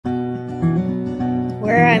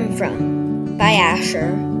I'm From by Asher.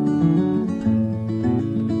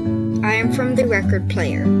 I am from the record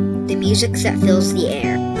player, the music that fills the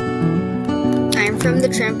air. I am from the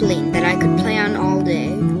trampoline that I could play on all day.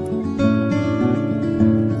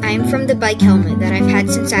 I am from the bike helmet that I've had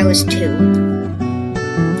since I was 2.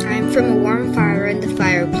 I am from a warm fire in the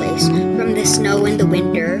fireplace, from the snow in the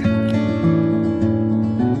winter.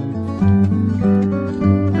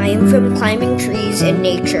 I am from climbing trees and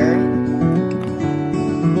nature.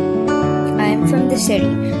 I am from the city,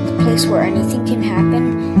 the place where anything can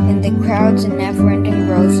happen, and the crowds and never-ending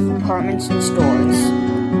rows of apartments and stores.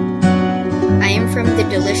 I am from the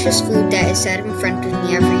delicious food that is set in front of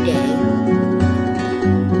me every day.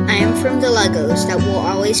 I am from the Legos that will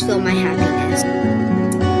always fill my happiness.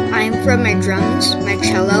 I am from my drums, my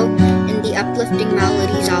cello, and the uplifting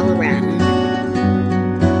melodies all around.